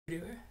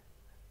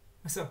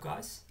What's up,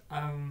 guys?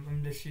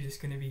 I'm literally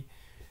just going to be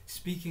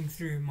speaking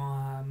through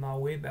my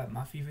web app,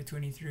 my FIFA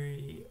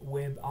 23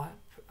 web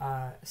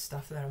app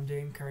stuff that I'm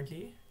doing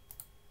currently.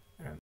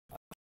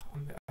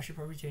 I should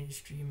probably change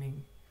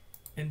streaming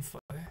info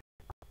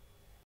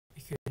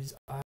because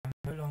I'm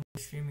no longer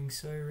streaming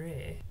so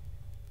rare.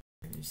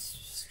 I'm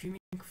streaming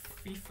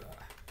FIFA.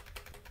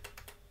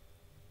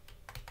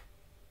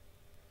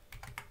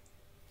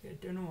 Okay, I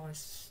don't know why I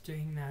was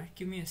doing that.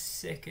 Give me a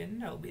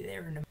second. I'll be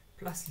there in a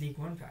plus League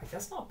 1 pack.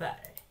 That's not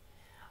bad.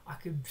 I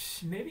could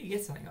maybe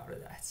get something out of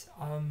that.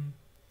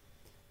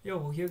 Yeah,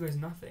 well, here goes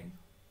nothing.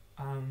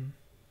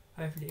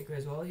 Hopefully it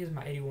goes well. Here's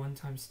my 81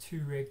 times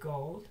 2 red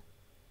gold.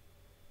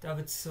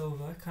 David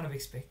Silva, kind of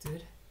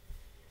expected.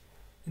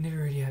 I never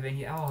really have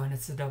any. Oh, and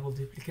it's a double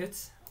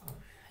duplicate.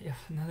 Yeah,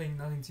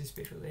 nothing too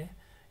special there.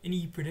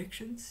 Any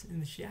predictions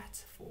in the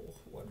chat for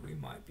what we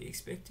might be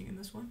expecting in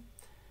this one?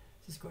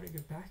 Just got a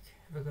good pack.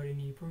 Have I got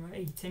any promo?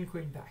 Hey, 10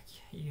 coin pack.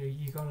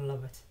 You gotta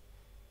love it.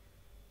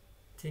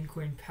 10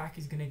 coin pack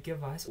is gonna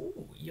give us.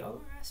 Ooh,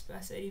 Yo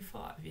Aspas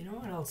 85. You know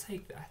what? I'll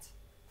take that.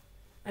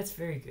 That's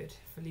very good.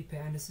 Felipe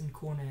Anderson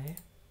Cornet.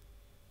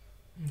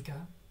 Okay.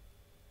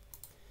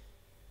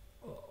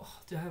 Oh,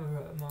 do I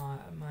have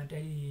my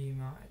daily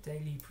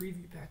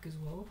preview pack as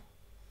well?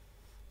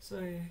 So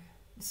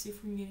let's see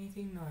if we can get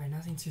anything. No,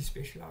 nothing too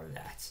special out of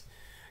that.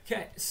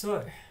 Okay,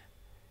 so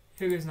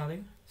here goes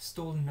nothing.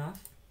 Stalled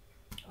enough.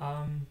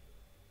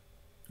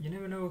 You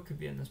never know what could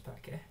be in this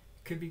pack, eh?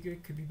 Could be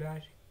good, could be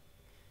bad.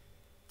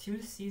 Team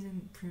of the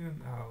season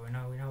premium. Oh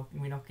no,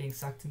 we're not getting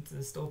sucked into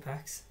the stall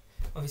packs.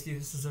 Obviously,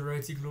 this is a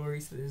road to glory,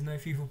 so there's no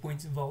FIFA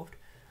points involved.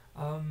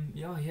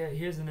 Yeah,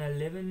 here's an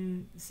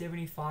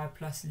 1175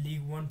 plus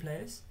League 1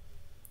 players.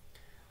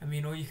 I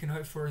mean, all you can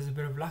hope for is a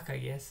bit of luck, I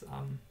guess.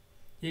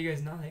 Here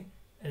goes nothing.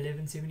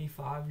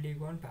 1175 League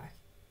 1 pack.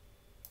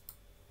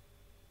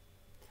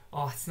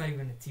 Oh, it's not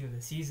even a team of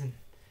the season.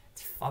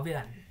 It's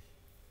Fabian.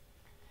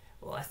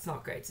 Well, that's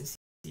not great to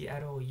see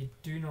at all. You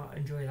do not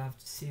love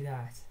to see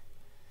that.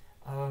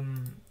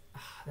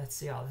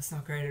 That's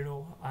not great at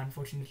all,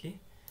 unfortunately.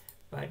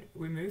 But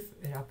we move.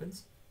 It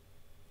happens.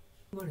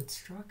 What it's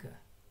striker.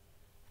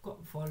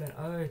 Got Volan.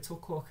 Oh,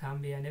 Toko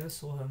Kambi. I never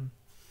saw him.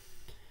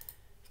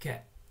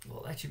 Okay,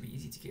 well that should be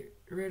easy to get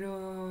rid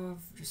of.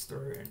 Just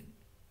throw in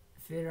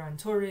Ferran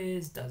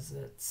Torres. Does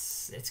it?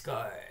 Let's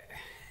go.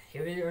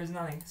 Here there is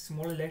nothing.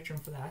 Small Electrum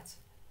for that.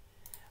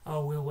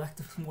 Oh, we'll whack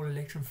the small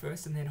Electrum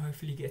first, and then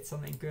hopefully get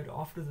something good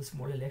after the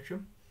small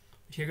Electrum.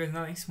 But here goes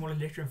nothing. Small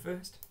Electrum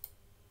first.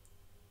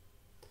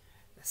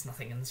 There's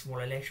nothing in the small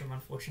Electrum,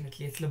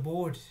 unfortunately. It's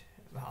Laborde.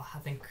 Well, I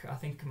think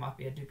it might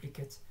be a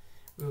duplicate.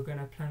 We were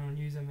gonna plan on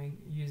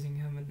using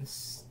him in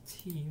this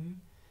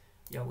team.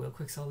 Yeah, we'll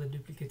quick sell the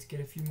duplicate to get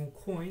a few more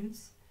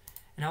coins.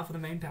 And now for the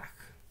main pack.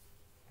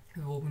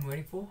 We've all been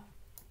waiting for.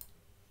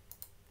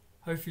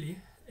 Hopefully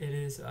it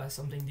is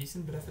something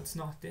decent, but if it's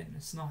not, then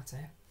it's not,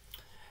 eh?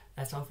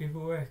 That's how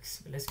FIFA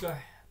works. But let's go.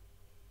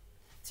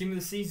 Team of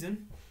the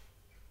season.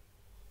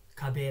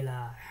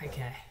 Cabela.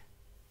 Okay.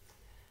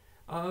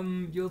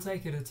 You'll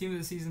take it. A team of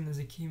the season is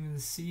a team of the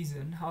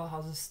season.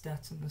 How's the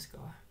stats on this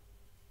guy?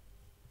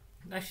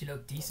 It actually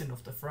look decent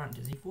off the front.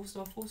 Is he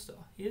 4-star, 4-star?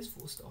 He is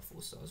 4-star,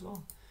 4-star as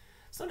well.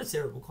 It's not a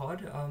terrible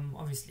card.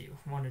 Obviously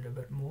wanted a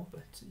bit more,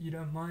 but you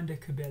don't mind a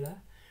Cabela.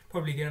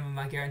 Probably get him in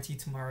my guarantee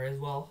tomorrow as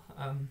well.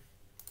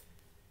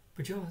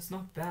 But yeah, it's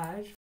not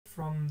bad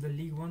from the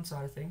League 1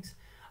 side of things.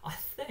 I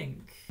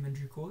think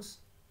injury course.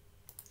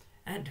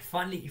 And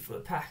finally for the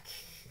pack.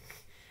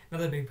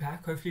 Another big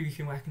pack. Hopefully we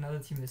can whack another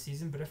team of the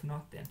season, but if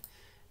not, then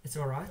it's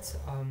alright.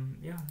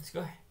 Yeah, let's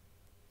go.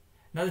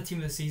 Another team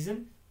of the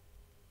season.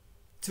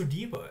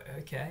 Todibo.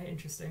 Okay,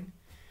 interesting.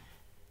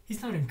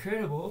 He's not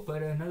incredible,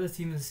 but another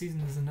team of the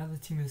season is another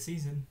team of the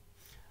season.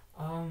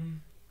 Oh,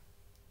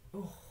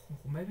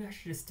 maybe I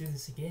should just do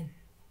this again.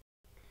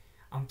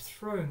 I'm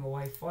throwing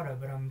away fodder,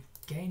 but I'm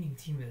gaining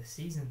team of the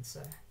season,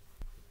 so.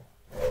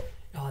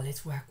 Oh,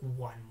 let's whack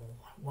one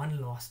more. One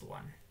last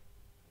one.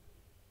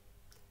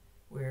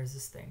 Where is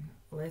this thing?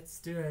 Let's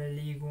do a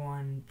League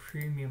 1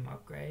 premium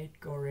upgrade.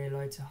 Go real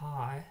low to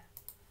high.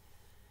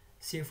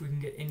 See if we can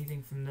get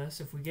anything from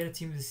this. If we get a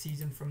team of the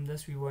season from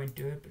this, we won't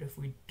do it. But if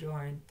we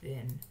don't,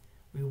 then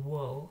we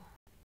will.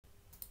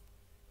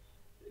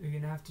 We're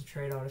going to have to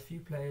trade out a few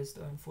players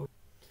though.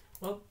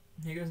 Well,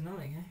 here goes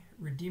nothing, eh?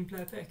 Redeem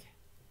player pick.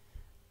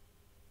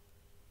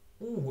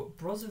 Ooh,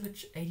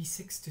 Brozovic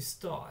 86 to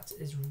start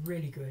is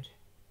really good.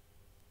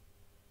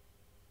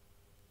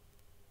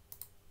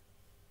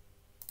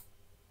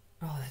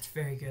 Oh, that's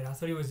very good. I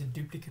thought he was a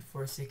duplicate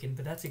for a second,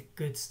 but that's a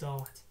good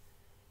start.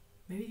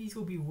 Maybe these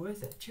will be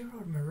worth it.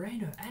 Gerard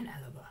Moreno and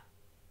Alaba.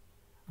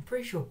 I'm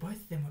pretty sure both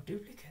of them are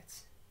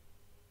duplicates.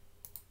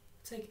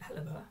 I'll take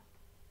Alaba.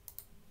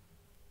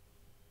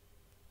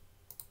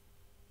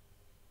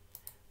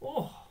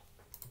 Oh,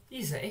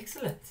 these are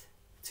excellent.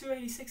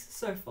 286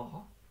 so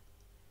far.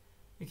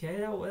 Okay,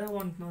 that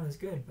one's not as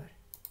good, but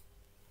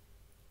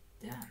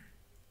damn.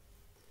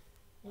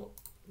 Well,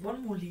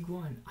 one more League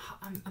 1.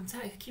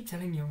 I keep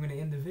telling you I'm going to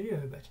end the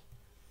video, but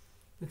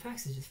the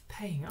packs are just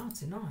paying out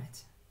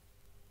tonight.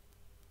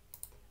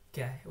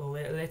 Okay, well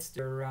let's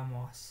do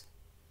Ramos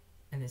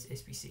and this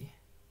SBC.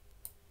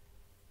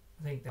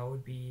 I think that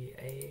would be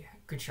a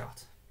good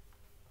shot.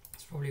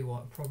 It's probably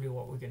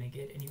what we're gonna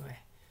get anyway.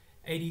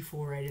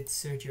 84 rated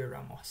Sergio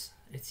Ramos.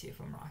 Let's see if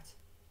I'm right.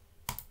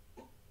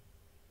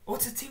 Oh,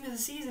 it's a team of the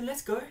season.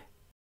 Let's go.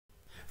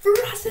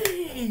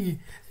 Verratti!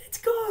 Let's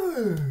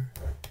go!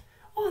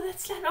 Oh,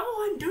 that's like,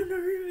 oh, and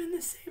Donnarumma in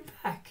the same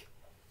pack.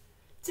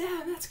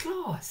 Damn, that's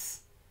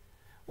class.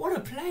 What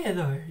a player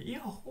though. Yo,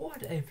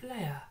 what a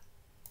player.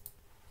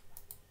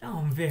 Oh,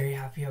 I'm very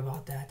happy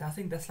about that. I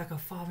think that's like a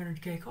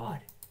 500k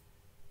card.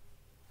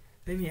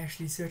 Let me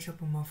actually search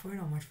up on my phone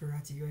how much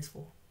Verratti goes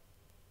for.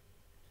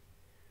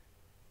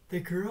 The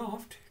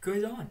craft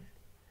goes on.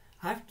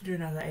 I have to do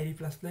another 80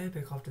 plus player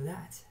pick after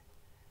that.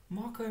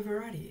 Marco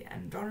Verratti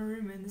and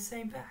Donnarumma in the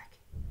same pack.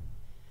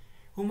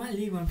 Well, my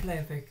League One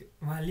player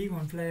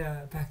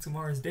pack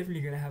tomorrow is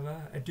definitely going to have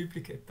a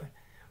duplicate, but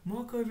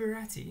Marco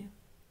Verratti,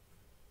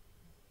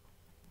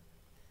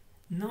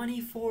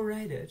 94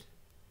 rated,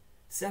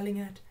 selling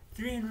at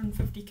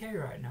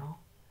 350k right now.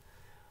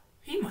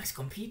 He must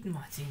compete in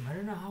my team. I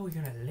don't know how we're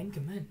going to link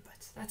him in,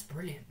 but that's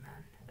brilliant,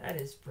 man. That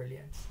is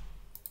brilliant.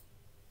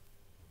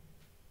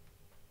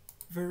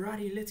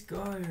 Verratti, let's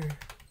go.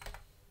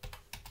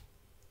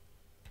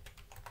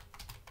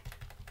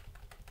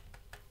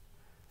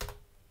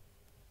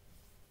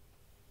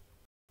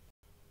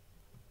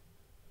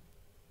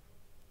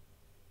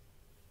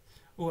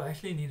 Oh, I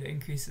actually need to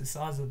increase the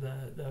size of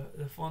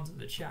the font of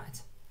the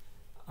chat.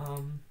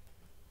 How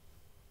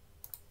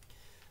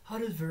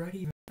does Verratti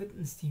even fit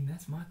in this team?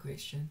 That's my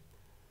question.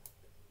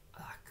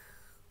 Like,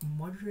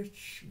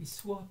 Modric, we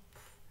swap.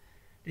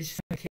 This is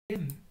like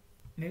him.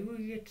 Maybe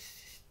we get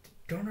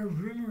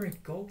Donnarumma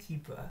at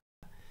goalkeeper.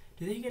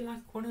 Do they get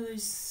like one of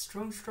those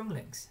strong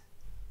links?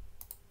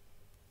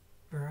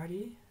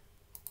 Verratti,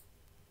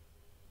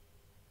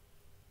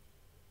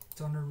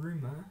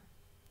 Donnarumma.